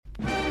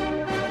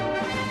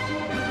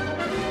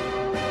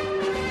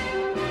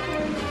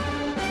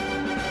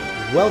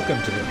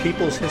Welcome to the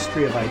People's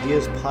History of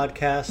Ideas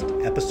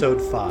podcast, episode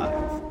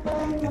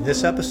 5. In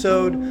this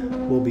episode,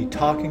 we'll be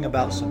talking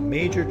about some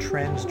major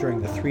trends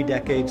during the 3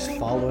 decades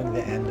following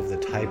the end of the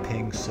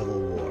Taiping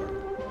Civil War.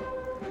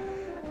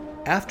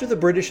 After the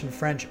British and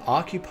French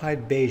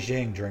occupied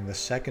Beijing during the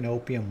Second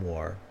Opium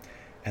War,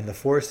 and the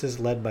forces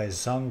led by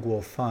Zheng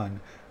Guofeng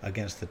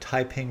against the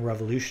Taiping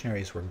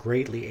revolutionaries were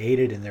greatly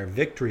aided in their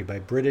victory by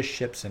British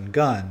ships and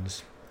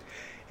guns,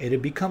 it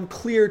had become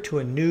clear to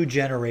a new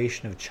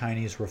generation of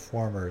Chinese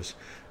reformers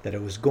that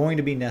it was going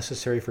to be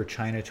necessary for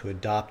China to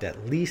adopt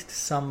at least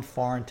some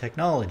foreign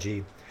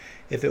technology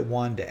if it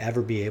wanted to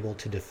ever be able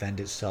to defend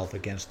itself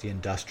against the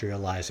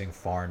industrializing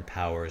foreign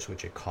powers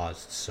which had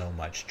caused so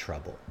much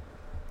trouble.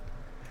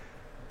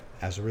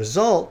 As a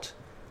result,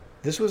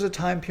 this was a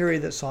time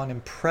period that saw an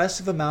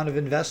impressive amount of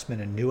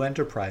investment in new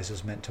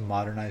enterprises meant to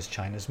modernize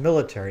China's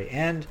military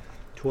and,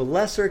 to a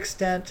lesser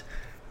extent,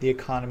 the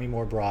economy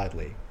more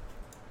broadly.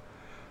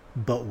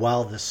 But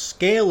while the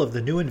scale of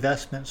the new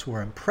investments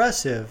were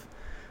impressive,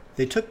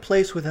 they took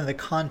place within the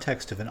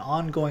context of an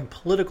ongoing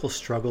political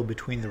struggle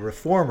between the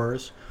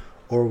reformers,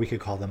 or we could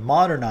call them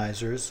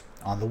modernizers,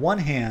 on the one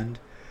hand,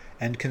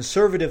 and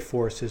conservative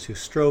forces who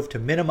strove to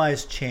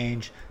minimize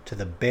change to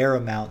the bare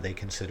amount they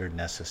considered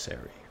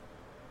necessary.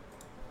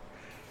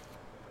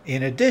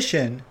 In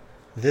addition,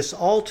 this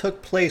all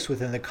took place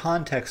within the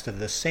context of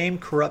the same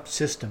corrupt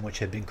system which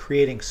had been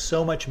creating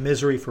so much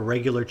misery for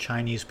regular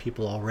Chinese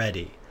people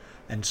already.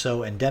 And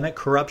so endemic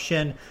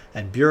corruption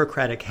and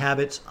bureaucratic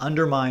habits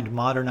undermined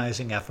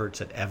modernizing efforts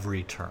at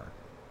every turn.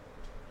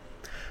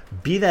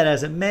 Be that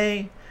as it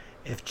may,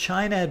 if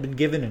China had been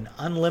given an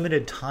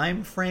unlimited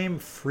time frame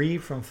free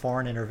from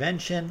foreign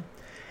intervention,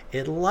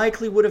 it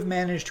likely would have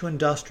managed to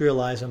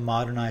industrialize and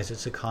modernize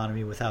its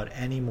economy without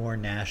any more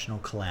national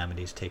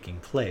calamities taking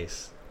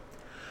place.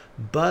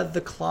 But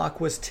the clock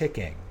was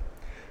ticking.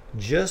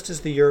 Just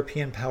as the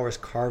European powers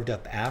carved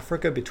up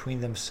Africa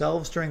between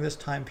themselves during this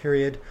time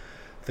period,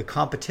 the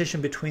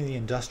competition between the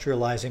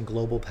industrializing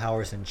global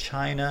powers in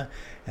China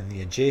and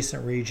the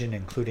adjacent region,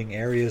 including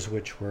areas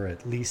which were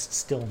at least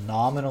still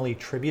nominally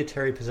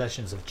tributary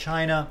possessions of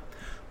China,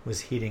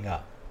 was heating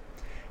up.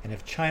 And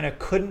if China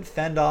couldn't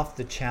fend off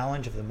the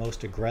challenge of the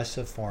most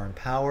aggressive foreign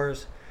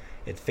powers,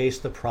 it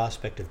faced the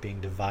prospect of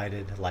being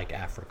divided like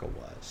Africa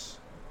was.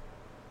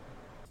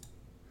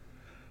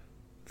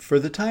 For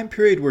the time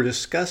period we're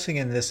discussing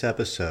in this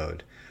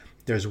episode,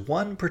 there's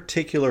one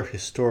particular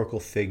historical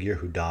figure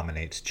who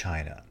dominates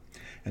China,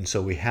 and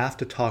so we have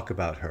to talk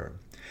about her,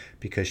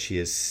 because she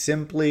is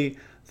simply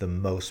the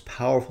most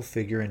powerful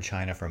figure in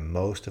China for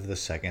most of the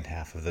second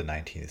half of the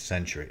 19th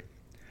century.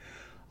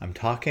 I'm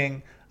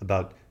talking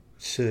about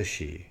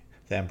Cixi,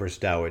 the Empress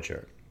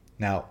Dowager.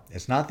 Now,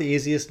 it's not the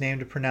easiest name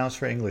to pronounce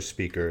for English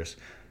speakers,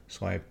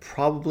 so I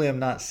probably am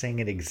not saying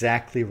it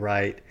exactly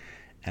right,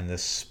 and the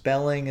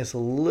spelling is a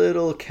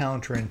little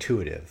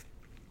counterintuitive.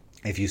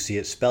 If you see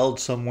it spelled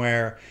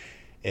somewhere,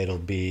 it'll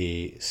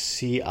be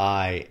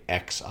Cixi.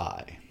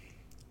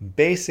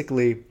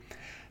 Basically,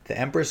 the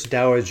Empress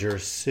Dowager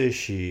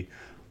Cixi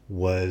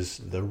was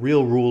the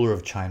real ruler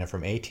of China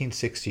from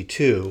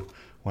 1862,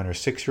 when her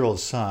 6-year-old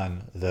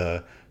son,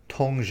 the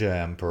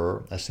Tongzhi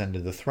Emperor,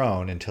 ascended the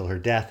throne, until her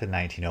death in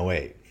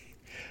 1908.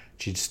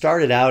 She'd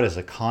started out as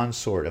a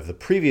consort of the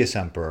previous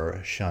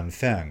emperor,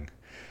 Shunfeng.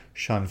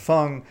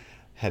 Shunfeng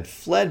had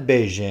fled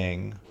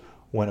Beijing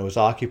when it was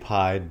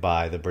occupied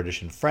by the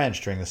British and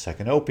French during the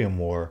Second Opium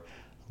War,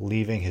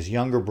 leaving his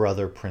younger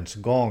brother Prince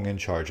Gong in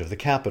charge of the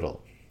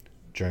capital.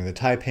 During the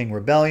Taiping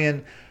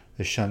Rebellion,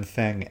 the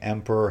Shunfeng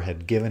Emperor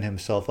had given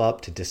himself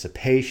up to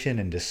dissipation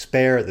and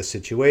despair at the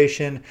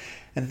situation,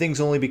 and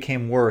things only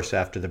became worse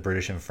after the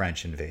British and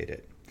French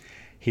invaded.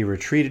 He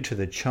retreated to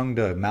the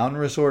Chengde mountain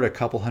resort a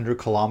couple hundred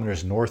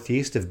kilometers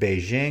northeast of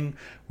Beijing,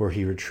 where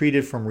he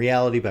retreated from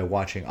reality by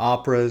watching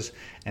operas,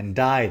 and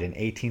died in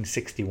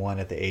 1861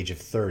 at the age of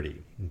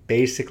 30,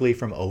 basically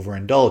from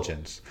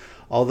overindulgence,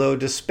 although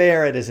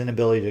despair at his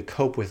inability to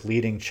cope with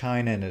leading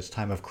China in its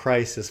time of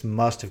crisis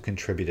must have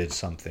contributed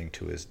something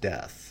to his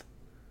death.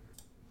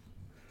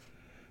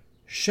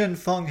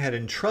 Shunfeng had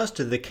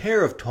entrusted the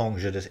care of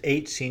Tongzhi to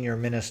 8 senior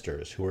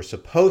ministers, who were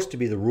supposed to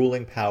be the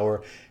ruling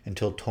power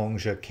until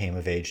Tongzhi came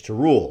of age to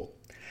rule.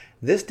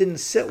 This didn't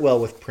sit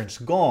well with Prince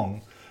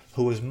Gong,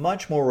 who was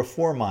much more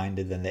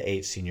reform-minded than the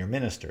 8 senior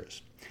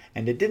ministers.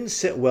 And it didn't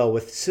sit well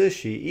with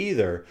Cixi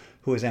either,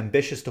 who was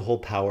ambitious to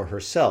hold power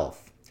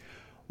herself.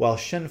 While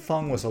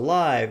Shunfeng was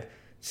alive,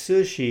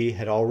 Cixi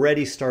had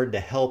already started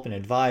to help and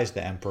advise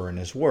the emperor in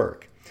his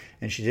work,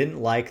 and she didn't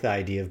like the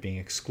idea of being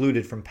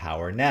excluded from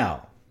power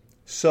now.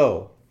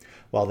 So,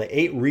 while the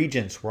 8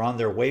 regents were on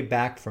their way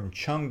back from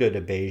Chengde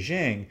to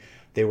Beijing,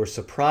 they were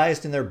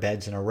surprised in their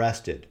beds and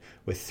arrested,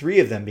 with 3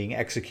 of them being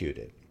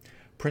executed.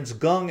 Prince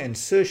Gong and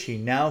Cixi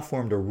now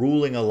formed a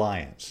ruling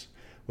alliance,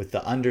 with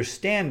the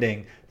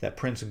understanding that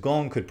Prince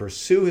Gong could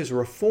pursue his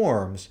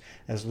reforms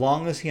as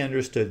long as he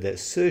understood that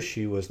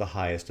Cixi was the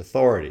highest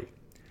authority.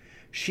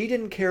 She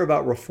didn't care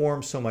about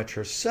reform so much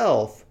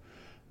herself,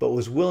 but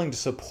was willing to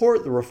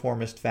support the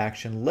reformist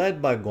faction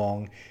led by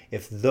Gong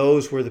if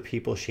those were the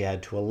people she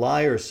had to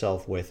ally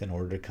herself with in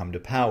order to come to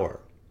power.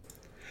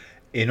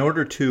 In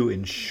order to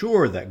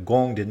ensure that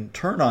Gong didn't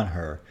turn on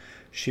her,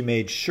 she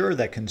made sure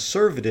that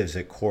conservatives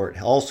at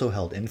court also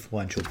held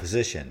influential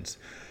positions,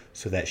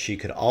 so that she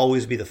could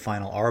always be the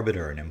final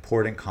arbiter in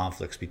important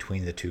conflicts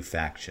between the two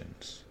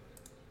factions.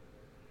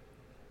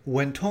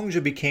 When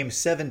Tongzhi became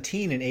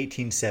 17 in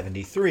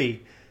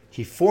 1873,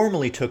 he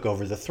formally took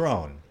over the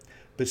throne,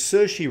 but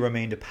Cixi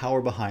remained a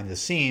power behind the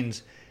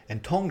scenes,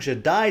 and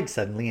Tongzhi died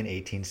suddenly in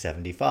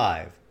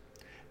 1875.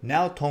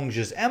 Now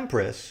Tongzhi's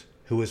empress,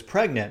 who was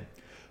pregnant,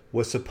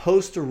 was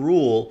supposed to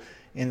rule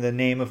in the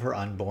name of her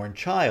unborn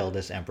child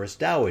as Empress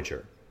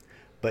Dowager.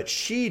 But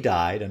she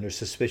died under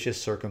suspicious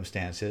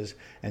circumstances,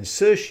 and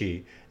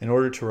Cixi, in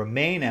order to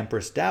remain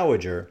Empress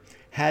Dowager,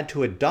 had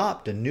to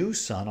adopt a new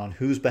son on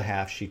whose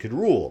behalf she could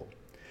rule.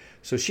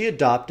 So she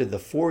adopted the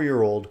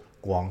 4-year-old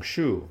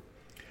Guangxu.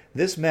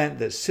 This meant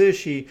that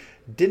Cixi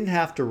didn't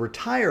have to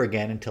retire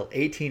again until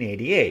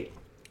 1888,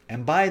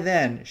 and by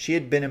then she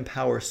had been in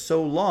power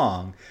so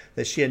long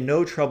that she had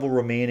no trouble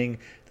remaining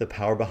the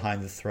power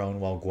behind the throne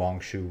while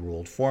Guangxu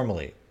ruled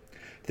formally.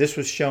 This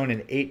was shown in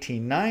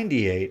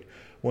 1898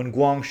 when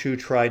Guangxu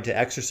tried to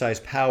exercise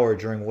power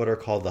during what are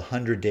called the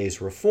 100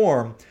 Days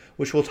Reform,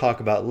 which we'll talk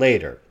about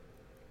later.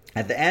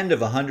 At the end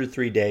of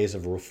 103 days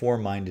of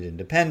reform-minded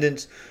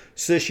independence,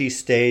 Cixi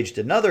staged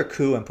another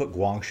coup and put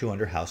Guangxu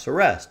under house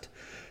arrest.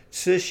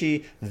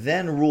 Cixi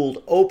then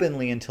ruled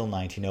openly until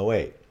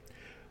 1908.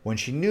 When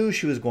she knew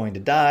she was going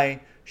to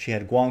die, she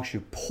had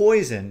Guangxu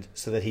poisoned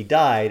so that he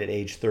died at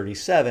age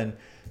 37,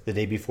 the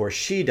day before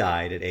she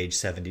died at age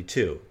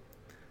 72.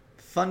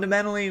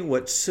 Fundamentally,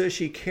 what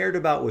Cixi cared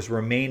about was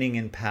remaining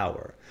in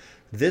power.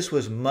 This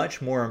was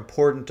much more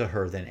important to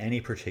her than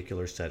any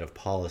particular set of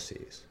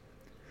policies.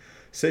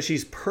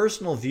 Cixi's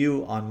personal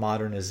view on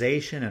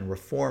modernization and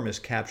reform is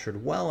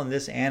captured well in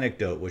this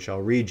anecdote, which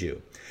I'll read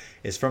you.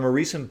 It's from a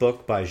recent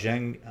book by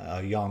Zheng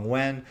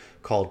Yongwen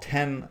called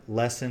 10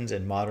 Lessons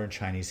in Modern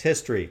Chinese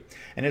History.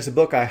 And it's a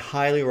book I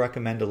highly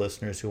recommend to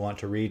listeners who want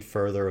to read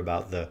further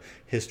about the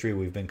history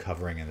we've been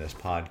covering in this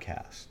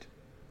podcast.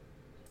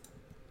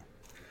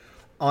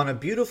 On a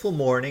beautiful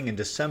morning in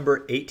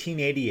December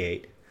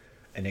 1888,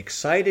 an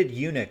excited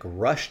eunuch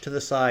rushed to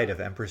the side of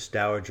Empress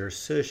Dowager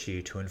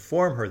Cixi to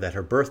inform her that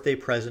her birthday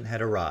present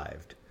had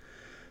arrived.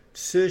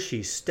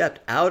 Cixi stepped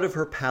out of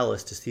her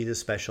palace to see the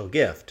special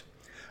gift,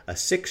 a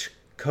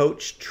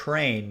 6-coach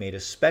train made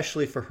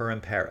especially for her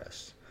in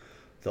Paris.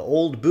 The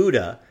old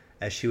Buddha,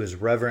 as she was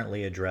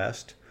reverently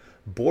addressed,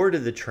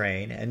 boarded the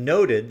train and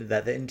noted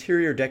that the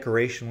interior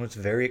decoration was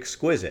very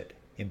exquisite,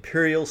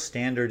 imperial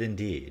standard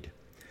indeed.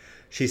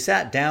 She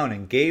sat down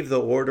and gave the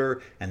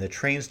order, and the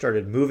train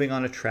started moving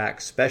on a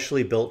track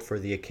specially built for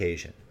the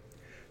occasion.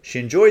 She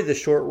enjoyed the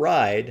short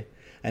ride,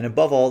 and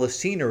above all the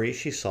scenery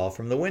she saw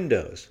from the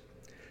windows.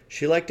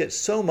 She liked it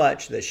so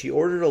much that she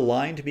ordered a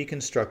line to be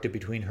constructed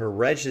between her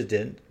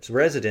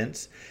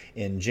residence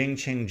in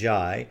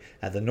Jingqingjia,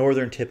 at the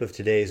northern tip of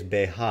today's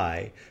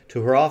Beihai,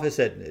 to her office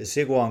at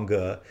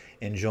Ziguangge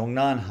in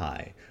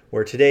Zhongnanhai,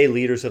 where today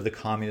leaders of the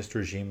communist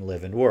regime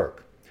live and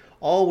work,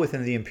 all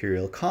within the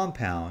imperial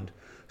compound,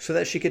 so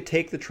that she could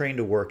take the train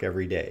to work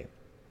every day.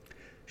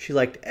 She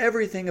liked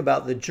everything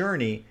about the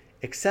journey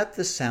except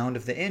the sound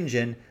of the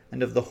engine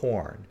and of the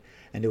horn,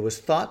 and it was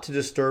thought to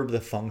disturb the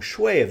feng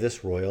shui of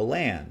this royal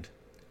land.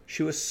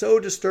 She was so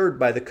disturbed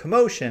by the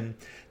commotion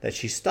that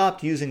she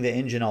stopped using the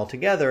engine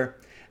altogether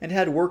and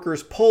had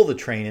workers pull the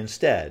train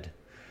instead.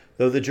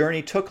 Though the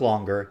journey took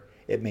longer,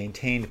 it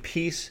maintained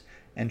peace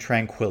and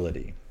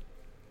tranquility.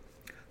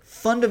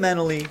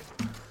 Fundamentally,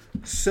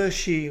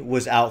 Cixi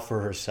was out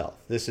for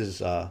herself. This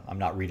is, I'm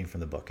not reading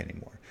from the book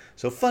anymore.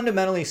 So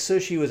fundamentally,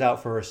 Cixi was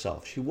out for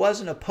herself. She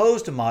wasn't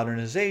opposed to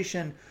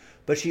modernization,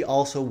 but she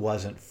also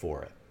wasn't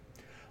for it.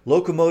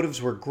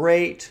 Locomotives were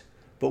great,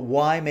 but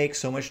why make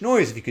so much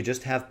noise if you could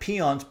just have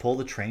peons pull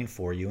the train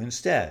for you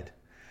instead?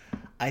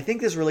 I think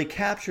this really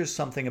captures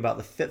something about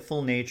the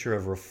fitful nature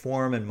of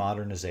reform and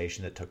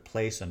modernization that took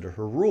place under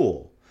her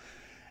rule.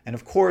 And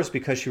of course,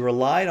 because she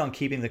relied on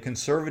keeping the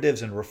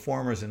conservatives and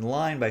reformers in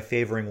line by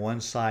favoring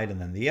one side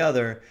and then the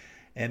other,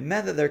 it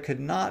meant that there could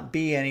not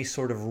be any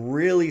sort of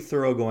really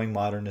thoroughgoing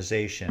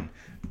modernization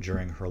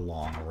during her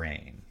long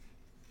reign.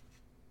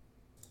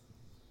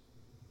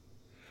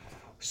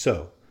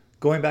 So,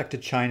 going back to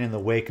China in the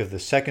wake of the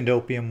Second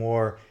Opium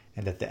War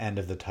and at the end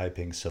of the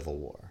Taiping Civil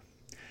War.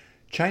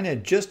 China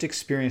had just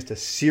experienced a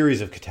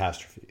series of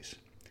catastrophes.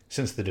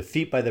 Since the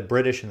defeat by the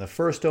British in the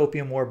First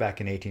Opium War back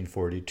in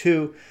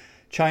 1842,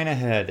 China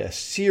had a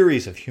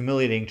series of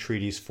humiliating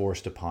treaties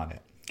forced upon it,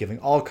 giving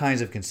all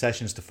kinds of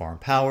concessions to foreign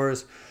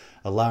powers,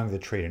 allowing the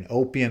trade in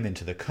opium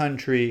into the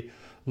country,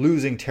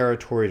 losing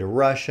territory to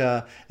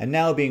Russia, and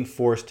now being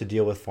forced to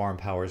deal with foreign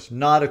powers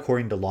not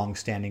according to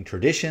long-standing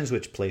traditions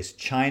which placed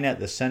China at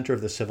the center of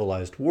the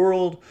civilized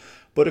world,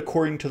 but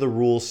according to the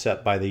rules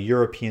set by the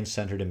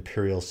European-centered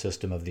imperial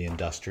system of the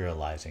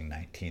industrializing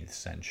 19th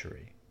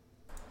century.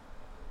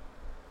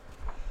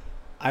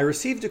 I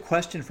received a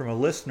question from a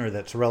listener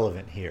that's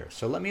relevant here,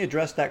 so let me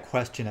address that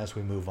question as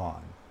we move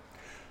on.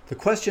 The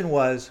question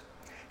was,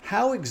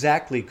 how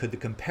exactly could the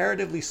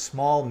comparatively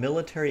small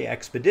military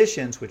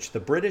expeditions which the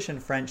British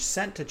and French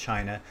sent to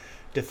China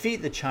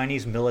defeat the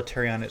Chinese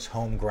military on its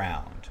home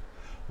ground?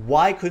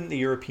 Why couldn't the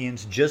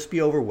Europeans just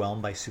be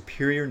overwhelmed by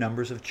superior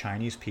numbers of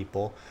Chinese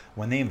people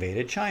when they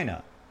invaded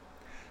China?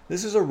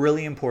 This is a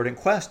really important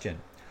question,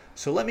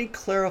 so let me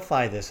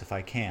clarify this if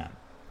I can.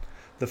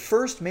 The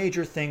first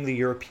major thing the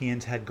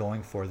Europeans had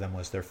going for them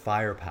was their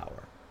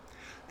firepower.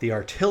 The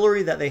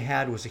artillery that they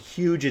had was a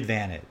huge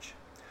advantage.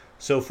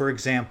 So, for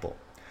example,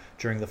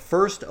 during the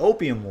First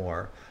Opium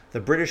War, the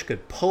British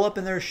could pull up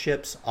in their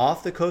ships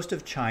off the coast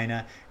of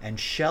China and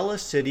shell a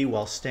city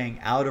while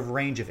staying out of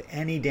range of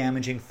any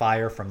damaging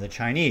fire from the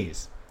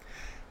Chinese.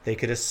 They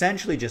could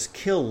essentially just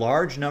kill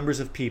large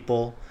numbers of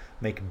people,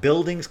 make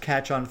buildings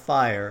catch on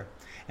fire,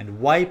 and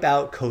wipe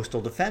out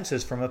coastal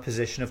defenses from a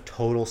position of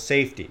total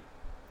safety.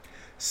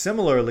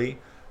 Similarly,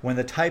 when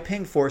the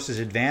Taiping forces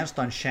advanced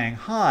on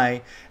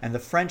Shanghai and the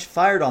French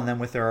fired on them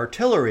with their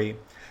artillery,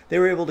 they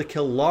were able to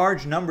kill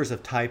large numbers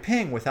of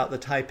Taiping without the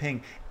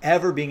Taiping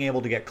ever being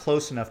able to get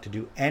close enough to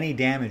do any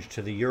damage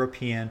to the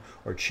European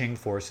or Qing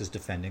forces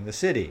defending the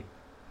city.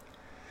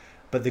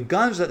 But the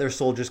guns that their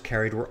soldiers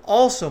carried were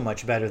also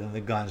much better than the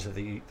guns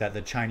that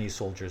the Chinese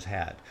soldiers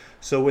had.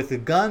 So with the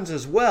guns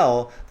as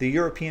well, the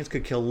Europeans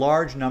could kill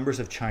large numbers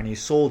of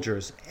Chinese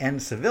soldiers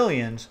and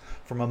civilians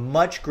from a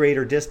much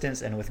greater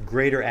distance and with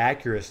greater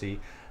accuracy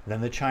than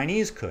the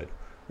Chinese could,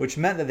 which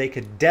meant that they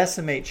could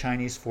decimate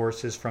Chinese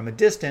forces from a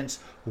distance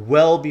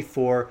well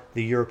before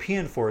the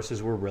European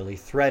forces were really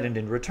threatened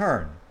in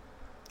return.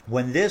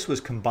 When this was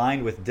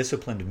combined with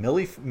disciplined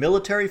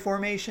military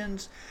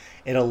formations,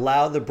 it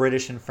allowed the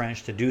British and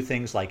French to do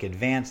things like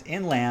advance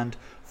inland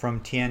from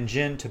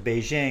Tianjin to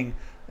Beijing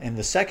in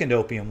the Second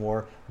Opium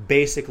War,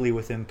 basically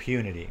with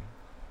impunity.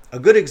 A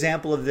good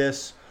example of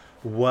this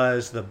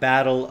was the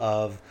Battle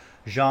of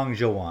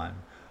Zhangzhuan,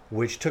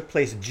 which took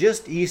place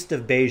just east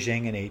of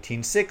Beijing in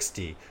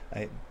 1860,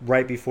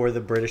 right before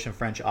the British and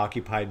French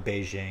occupied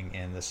Beijing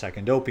in the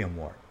Second Opium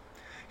War.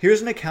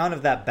 Here's an account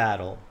of that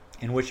battle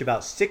in which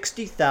about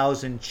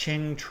 60,000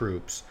 Qing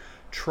troops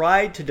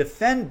tried to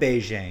defend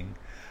Beijing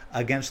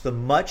against the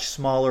much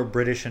smaller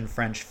British and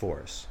French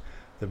force.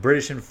 The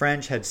British and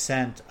French had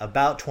sent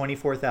about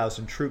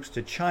 24,000 troops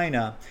to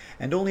China,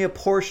 and only a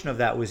portion of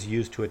that was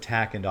used to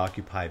attack and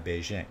occupy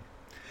Beijing.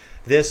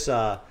 This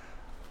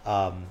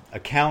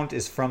account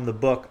is from the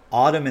book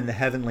Autumn in the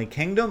Heavenly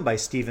Kingdom by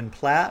Stephen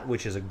Platt,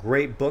 which is a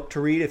great book to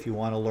read if you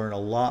want to learn a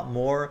lot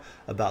more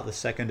about the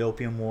Second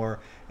Opium War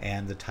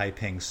and the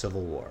Taiping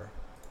Civil War.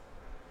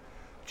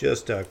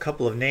 Just a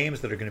couple of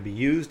names that are going to be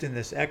used in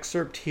this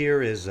excerpt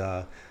here is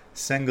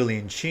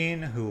Sengalin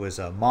Qin, who was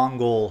a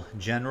Mongol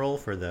general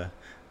for the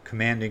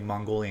commanding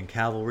Mongolian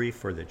cavalry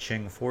for the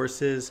Qing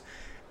forces,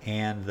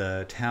 and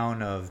the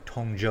town of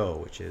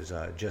Tongzhou, which is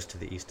just to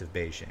the east of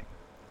Beijing.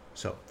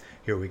 So,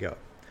 here we go.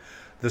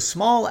 The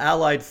small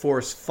Allied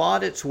force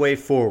fought its way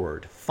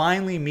forward,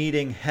 finally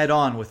meeting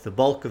head-on with the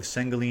bulk of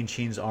Sengalin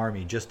Qin's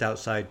army just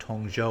outside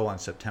Tongzhou on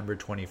September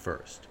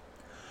 21st.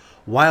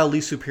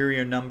 Wildly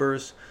superior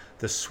numbers,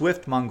 the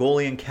swift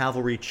Mongolian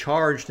cavalry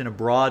charged in a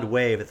broad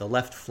wave at the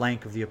left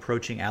flank of the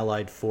approaching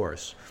Allied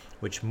force,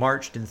 which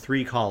marched in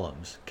 3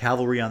 columns,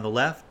 cavalry on the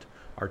left,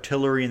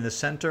 artillery in the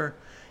center,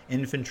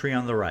 infantry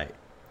on the right.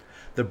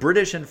 The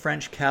British and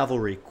French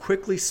cavalry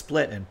quickly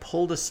split and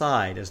pulled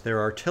aside as their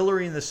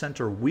artillery in the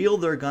center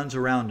wheeled their guns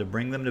around to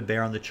bring them to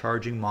bear on the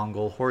charging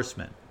Mongol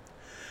horsemen.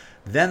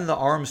 Then the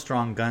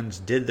Armstrong guns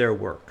did their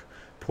work,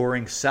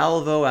 pouring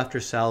salvo after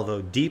salvo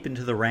deep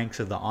into the ranks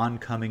of the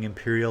oncoming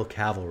Imperial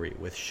cavalry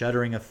with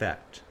shuddering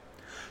effect.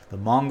 The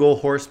Mongol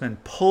horsemen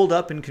pulled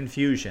up in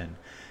confusion,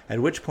 at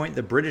which point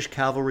the British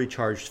cavalry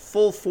charged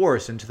full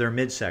force into their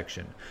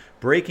midsection,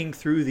 breaking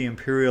through the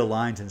Imperial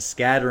lines and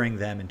scattering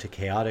them into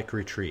chaotic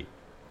retreat.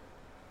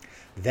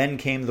 Then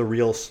came the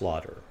real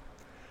slaughter.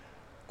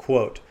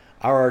 Quote,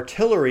 "Our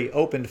artillery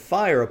opened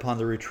fire upon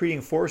the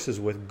retreating forces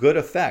with good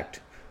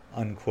effect,"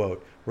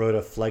 unquote, wrote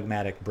a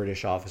phlegmatic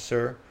British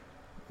officer.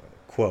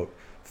 Quote,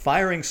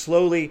 "Firing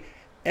slowly,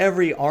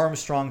 every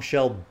Armstrong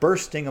shell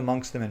bursting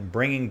amongst them and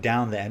bringing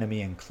down the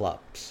enemy in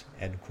clumps."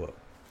 End quote.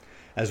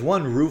 As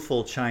one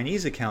rueful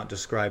Chinese account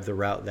described the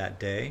rout that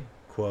day,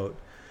 quote,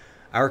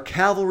 "Our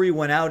cavalry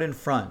went out in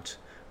front,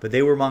 but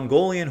they were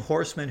Mongolian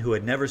horsemen who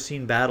had never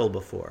seen battle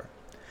before.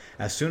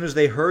 As soon as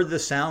they heard the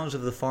sounds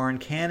of the foreign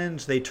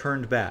cannons, they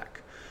turned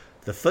back.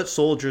 The foot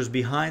soldiers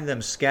behind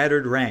them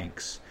scattered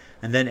ranks,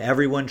 and then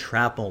everyone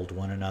trampled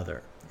one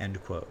another."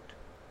 End quote.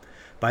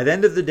 By the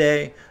end of the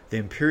day, the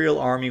Imperial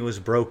army was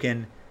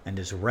broken, and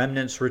its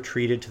remnants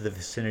retreated to the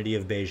vicinity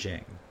of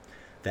Beijing.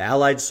 The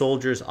Allied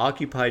soldiers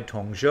occupied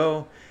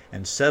Tongzhou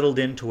and settled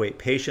in to wait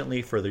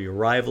patiently for the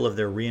arrival of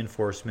their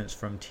reinforcements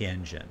from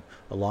Tianjin,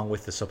 along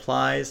with the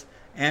supplies,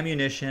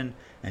 ammunition,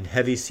 and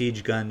heavy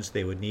siege guns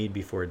they would need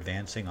before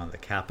advancing on the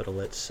capital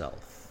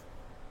itself.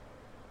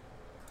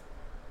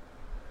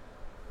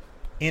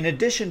 In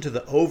addition to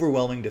the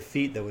overwhelming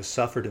defeat that was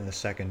suffered in the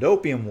Second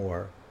Opium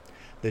War,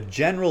 the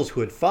generals who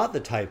had fought the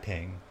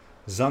Taiping,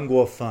 Zheng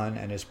Guofeng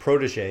and his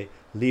protege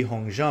Li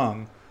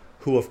Hongzhang,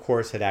 who of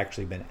course had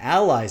actually been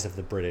allies of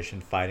the British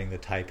in fighting the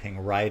Taiping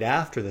right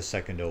after the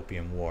Second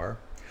Opium War,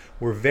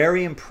 were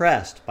very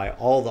impressed by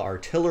all the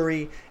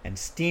artillery and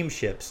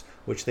steamships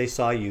which they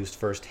saw used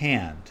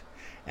firsthand,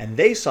 and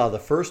they saw the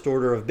first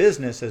order of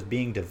business as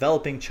being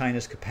developing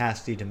China's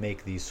capacity to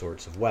make these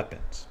sorts of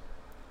weapons.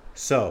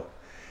 So,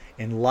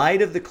 in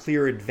light of the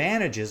clear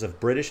advantages of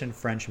British and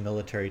French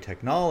military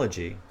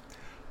technology,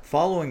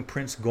 following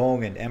Prince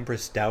Gong and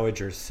Empress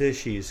Dowager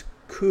Cixi's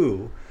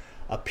coup,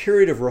 a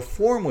period of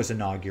reform was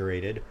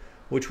inaugurated,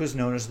 which was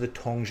known as the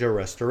Tongzhi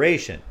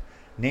Restoration,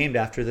 named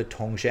after the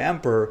Tongzhi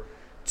Emperor,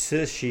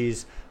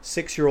 Cixi's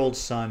 6-year-old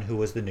son who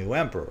was the new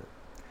emperor.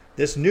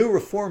 This new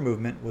reform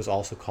movement was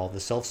also called the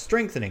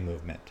Self-Strengthening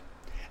Movement,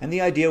 and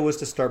the idea was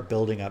to start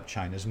building up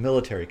China's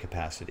military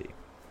capacity.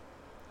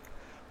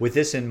 With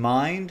this in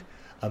mind,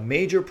 a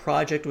major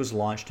project was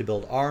launched to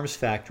build arms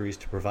factories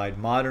to provide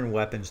modern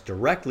weapons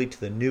directly to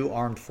the new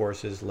armed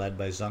forces led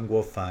by Zheng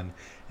Guofeng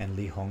and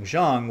Li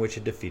Hongzhang, which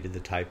had defeated the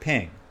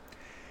Taiping.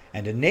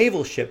 And a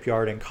naval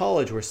shipyard and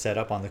college were set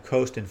up on the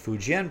coast in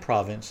Fujian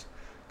province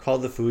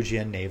called the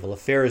Fujian Naval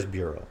Affairs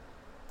Bureau.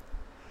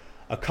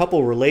 A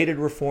couple related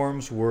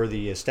reforms were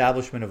the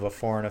establishment of a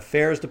foreign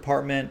affairs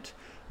department,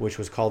 which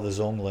was called the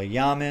Zongle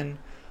Yamen.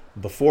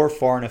 Before,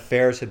 foreign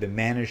affairs had been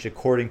managed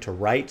according to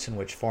rights in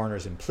which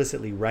foreigners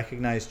implicitly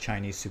recognized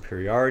Chinese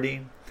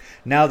superiority.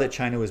 Now that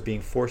China was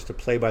being forced to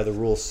play by the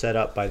rules set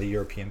up by the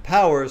European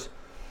powers,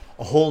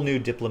 a whole new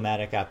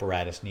diplomatic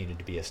apparatus needed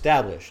to be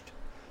established.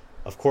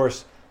 Of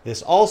course,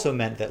 this also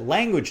meant that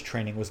language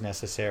training was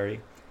necessary,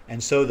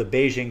 and so the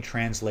Beijing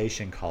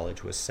Translation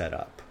College was set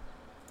up.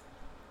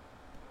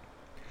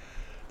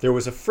 There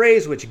was a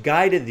phrase which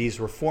guided these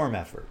reform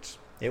efforts.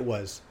 It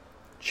was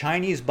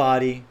Chinese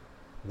body,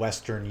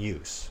 Western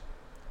use.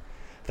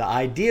 The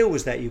idea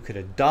was that you could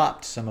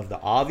adopt some of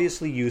the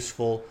obviously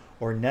useful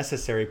or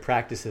necessary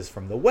practices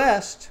from the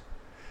West,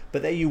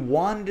 but that you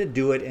wanted to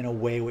do it in a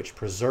way which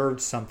preserved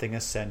something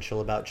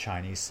essential about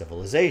Chinese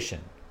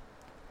civilization.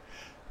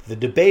 The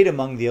debate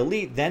among the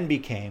elite then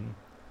became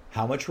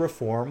how much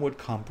reform would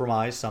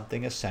compromise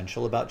something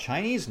essential about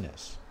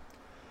Chineseness.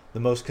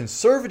 The most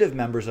conservative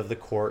members of the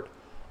court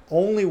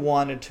only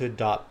wanted to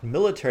adopt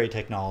military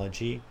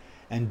technology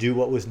and do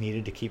what was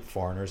needed to keep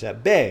foreigners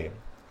at bay,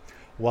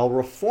 while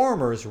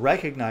reformers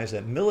recognized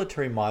that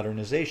military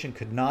modernization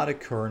could not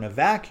occur in a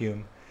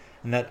vacuum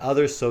and that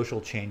other social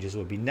changes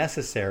would be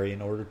necessary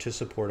in order to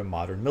support a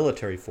modern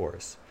military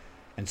force.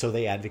 And so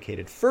they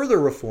advocated further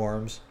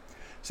reforms,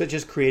 such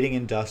as creating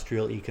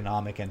industrial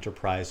economic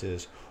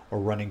enterprises or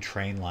running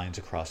train lines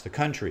across the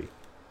country.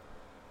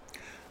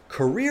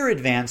 Career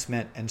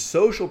advancement and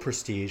social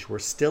prestige were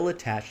still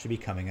attached to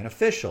becoming an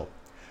official,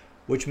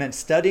 which meant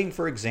studying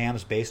for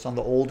exams based on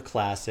the old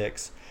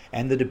classics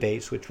and the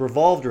debates which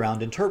revolved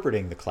around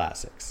interpreting the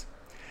classics.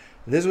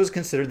 This was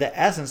considered the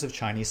essence of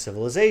Chinese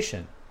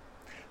civilization,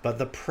 but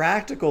the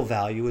practical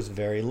value was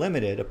very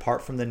limited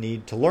apart from the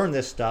need to learn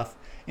this stuff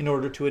in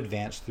order to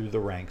advance through the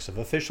ranks of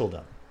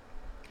officialdom.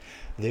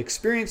 The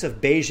experience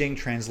of Beijing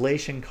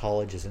Translation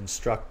College is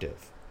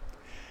instructive.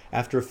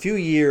 After a few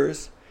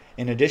years,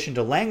 in addition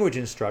to language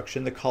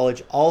instruction, the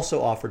college also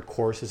offered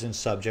courses in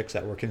subjects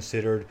that were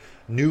considered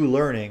new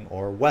learning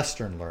or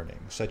Western learning,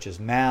 such as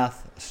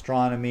math,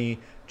 astronomy,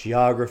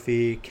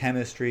 geography,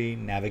 chemistry,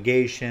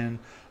 navigation,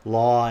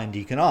 law, and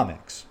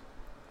economics.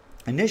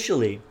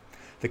 Initially,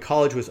 the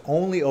college was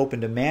only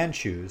open to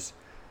Manchus,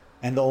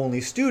 and the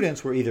only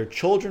students were either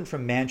children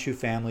from Manchu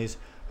families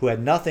who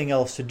had nothing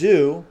else to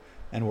do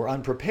and were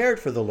unprepared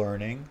for the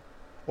learning,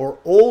 or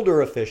older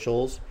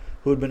officials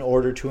who had been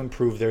ordered to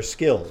improve their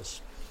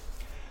skills.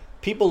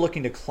 People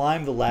looking to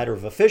climb the ladder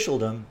of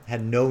officialdom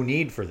had no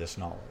need for this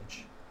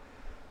knowledge.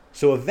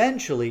 So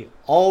eventually,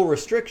 all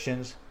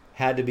restrictions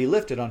had to be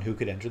lifted on who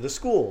could enter the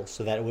school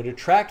so that it would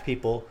attract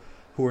people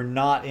who were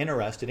not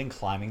interested in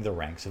climbing the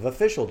ranks of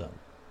officialdom.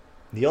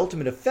 The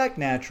ultimate effect,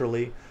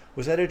 naturally,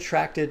 was that it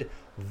attracted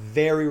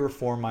very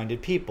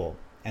reform-minded people,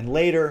 and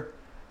later,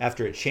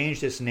 after it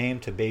changed its name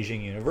to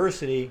Beijing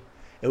University,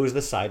 it was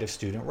the site of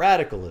student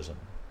radicalism,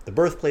 the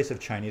birthplace of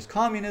Chinese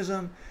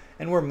communism,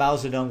 and where Mao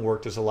Zedong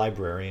worked as a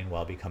librarian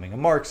while becoming a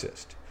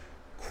Marxist.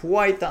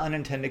 Quite the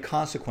unintended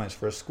consequence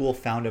for a school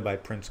founded by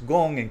Prince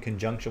Gong in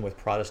conjunction with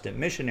Protestant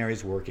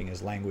missionaries working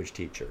as language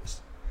teachers.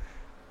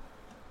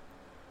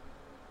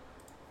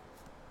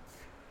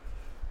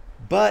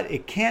 But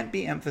it can't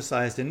be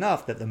emphasized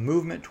enough that the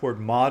movement toward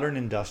modern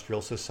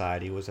industrial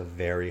society was a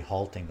very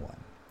halting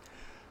one,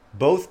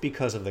 both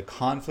because of the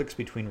conflicts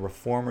between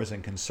reformers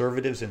and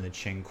conservatives in the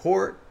Qing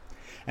court,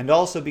 and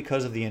also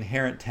because of the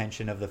inherent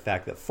tension of the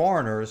fact that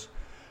foreigners,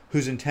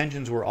 whose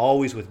intentions were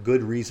always with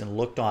good reason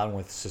looked on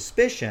with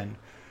suspicion,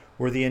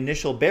 were the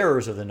initial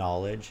bearers of the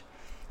knowledge,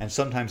 and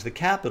sometimes the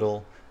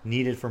capital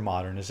needed for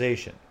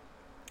modernization.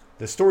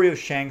 The story of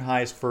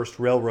Shanghai's first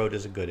railroad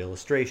is a good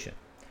illustration.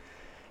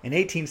 In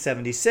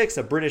 1876,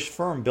 a British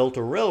firm built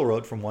a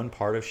railroad from one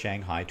part of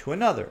Shanghai to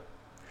another,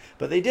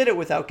 but they did it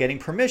without getting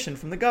permission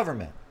from the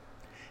government.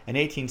 In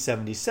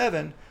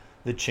 1877,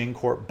 the Qing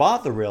court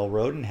bought the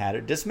railroad and had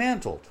it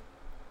dismantled.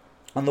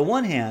 On the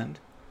one hand,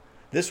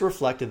 this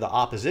reflected the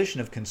opposition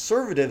of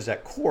conservatives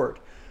at court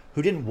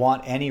who didn't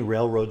want any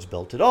railroads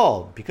built at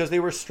all because they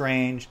were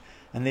strange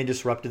and they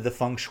disrupted the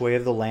feng shui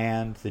of the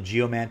land, the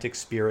geomantic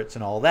spirits,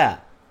 and all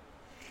that.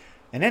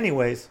 And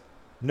anyways,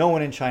 no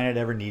one in China had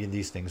ever needed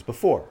these things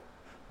before.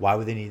 Why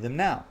would they need them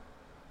now?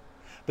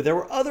 But there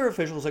were other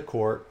officials at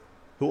court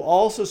who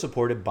also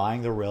supported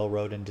buying the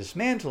railroad and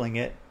dismantling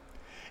it,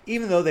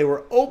 even though they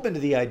were open to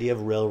the idea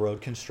of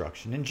railroad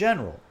construction in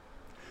general.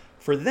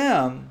 For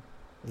them,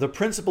 the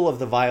principle of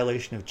the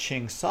violation of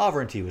Qing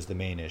sovereignty was the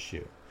main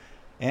issue.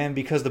 And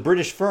because the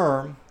British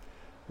firm,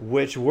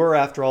 which were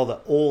after all the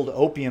old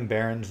opium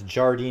barons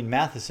Jardine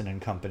Matheson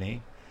and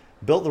Company,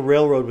 built the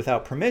railroad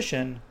without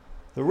permission,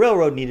 the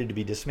railroad needed to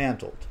be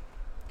dismantled.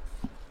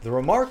 The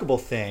remarkable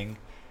thing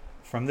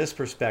from this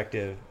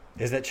perspective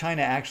is that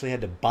China actually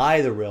had to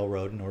buy the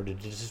railroad in order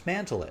to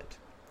dismantle it.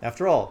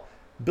 After all,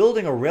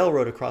 building a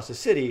railroad across a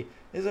city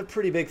is a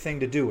pretty big thing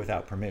to do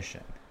without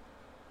permission.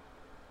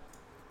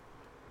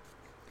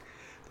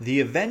 The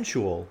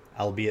eventual,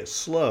 albeit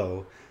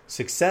slow,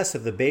 success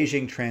of the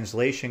Beijing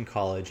Translation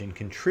College in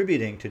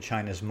contributing to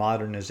China's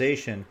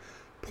modernization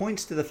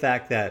points to the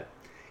fact that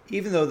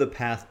even though the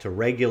path to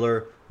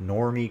regular,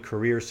 normie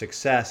career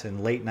success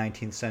in late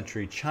 19th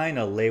century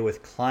China lay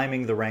with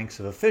climbing the ranks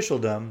of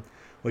officialdom,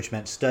 which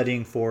meant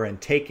studying for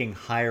and taking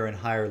higher and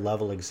higher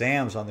level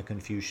exams on the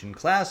Confucian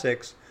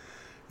classics,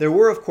 there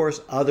were of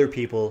course other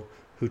people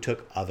who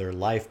took other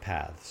life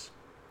paths.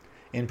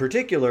 In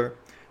particular,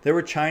 there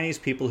were Chinese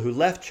people who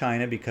left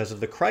China because of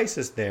the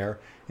crisis there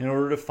in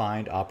order to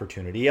find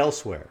opportunity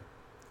elsewhere.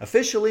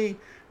 Officially,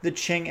 the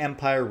Qing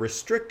Empire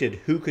restricted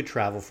who could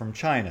travel from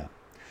China,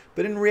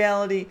 but in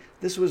reality,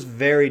 this was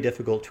very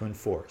difficult to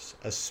enforce,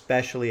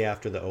 especially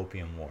after the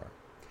Opium War.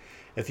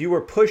 If you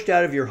were pushed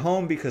out of your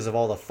home because of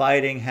all the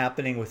fighting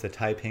happening with the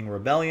Taiping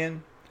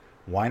Rebellion,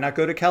 why not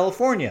go to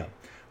California,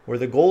 where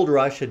the gold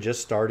rush had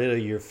just started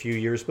a few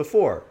years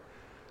before?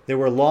 There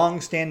were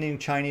long-standing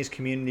Chinese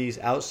communities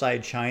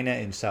outside China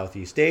in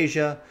Southeast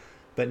Asia,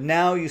 but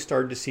now you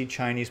started to see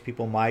Chinese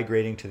people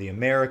migrating to the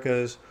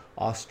Americas,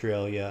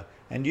 Australia,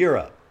 and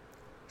Europe.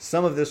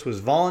 Some of this was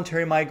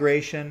voluntary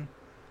migration,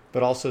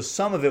 but also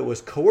some of it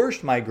was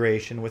coerced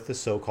migration with the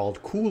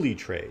so-called coolie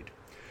trade,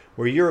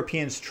 where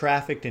Europeans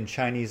trafficked in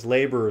Chinese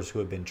laborers who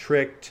had been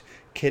tricked,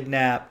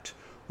 kidnapped,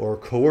 or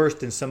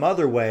coerced in some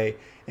other way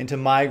into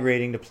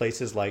migrating to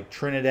places like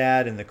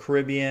Trinidad in the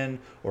Caribbean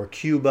or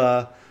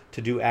Cuba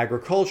to do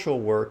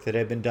agricultural work that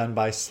had been done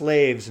by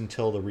slaves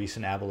until the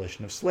recent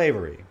abolition of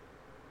slavery.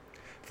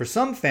 For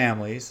some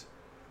families,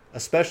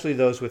 especially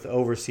those with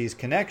overseas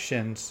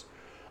connections,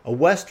 a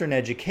Western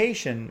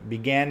education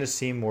began to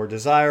seem more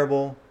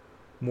desirable,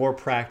 more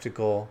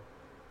practical,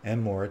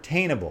 and more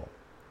attainable.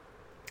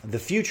 The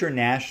future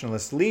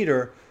nationalist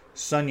leader,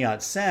 Sun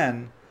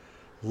Yat-sen,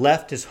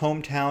 left his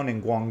hometown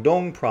in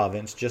Guangdong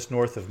province just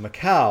north of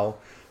Macau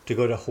to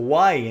go to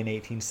Hawaii in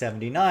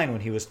 1879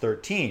 when he was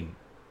 13.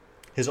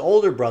 His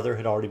older brother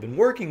had already been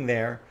working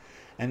there,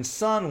 and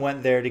Sun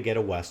went there to get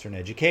a Western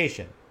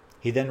education.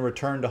 He then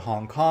returned to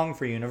Hong Kong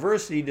for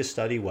university to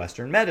study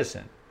Western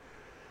medicine.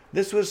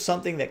 This was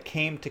something that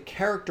came to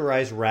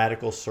characterize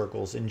radical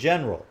circles in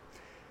general.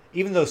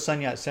 Even though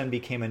Sun Yat-sen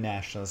became a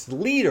nationalist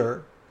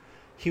leader,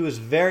 he was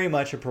very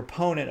much a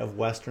proponent of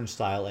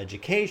Western-style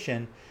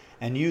education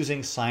and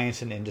using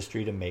science and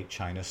industry to make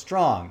China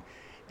strong.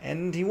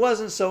 And he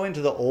wasn't so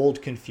into the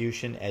old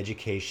Confucian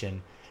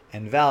education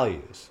and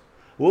values.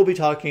 We'll be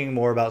talking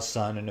more about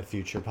Sun in a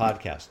future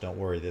podcast. Don't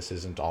worry, this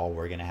isn't all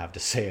we're going to have to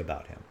say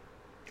about him.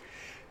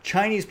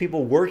 Chinese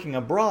people working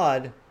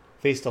abroad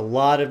faced a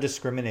lot of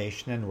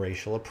discrimination and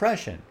racial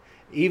oppression,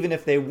 even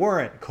if they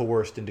weren't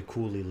coerced into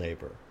coolie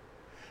labor.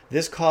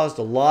 This caused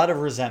a lot of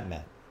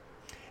resentment,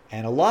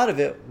 and a lot of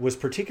it was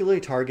particularly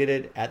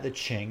targeted at the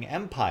Qing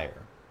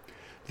Empire.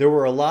 There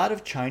were a lot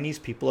of Chinese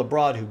people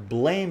abroad who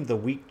blamed the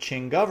weak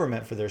Qing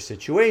government for their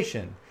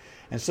situation,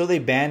 and so they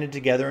banded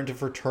together into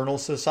fraternal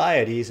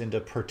societies in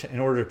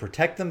order to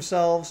protect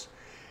themselves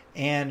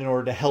and in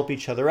order to help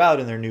each other out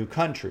in their new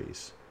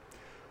countries.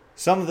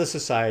 Some of the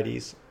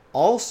societies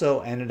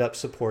also ended up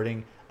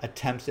supporting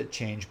attempts at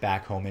change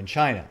back home in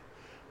China,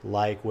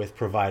 like with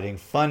providing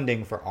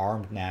funding for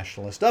armed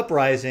nationalist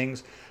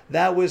uprisings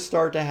that would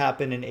start to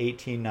happen in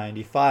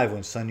 1895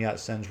 when Sun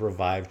Yat-sen's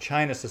Revived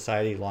China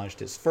Society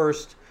launched its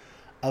first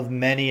of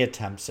many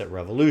attempts at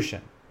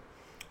revolution.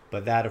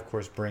 But that, of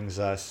course, brings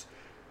us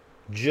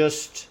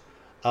just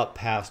up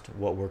past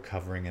what we're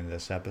covering in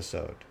this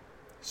episode.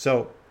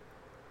 So,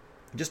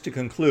 just to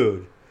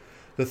conclude,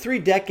 the 3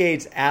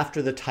 decades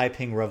after the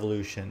Taiping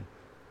Revolution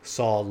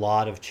saw a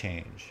lot of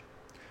change.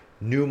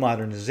 New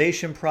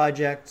modernization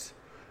projects,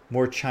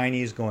 more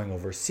Chinese going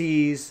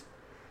overseas,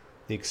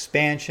 the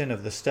expansion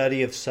of the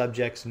study of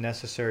subjects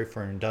necessary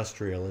for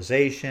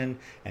industrialization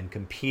and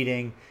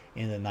competing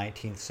in the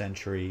 19th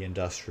century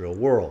industrial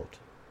world.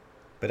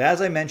 But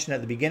as I mentioned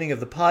at the beginning of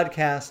the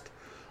podcast,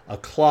 a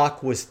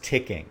clock was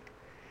ticking,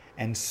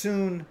 and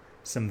soon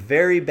some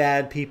very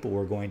bad people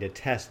were going to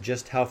test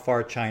just how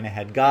far China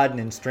had gotten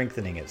in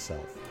strengthening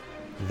itself.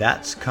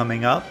 That's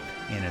coming up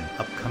in an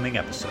upcoming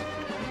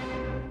episode.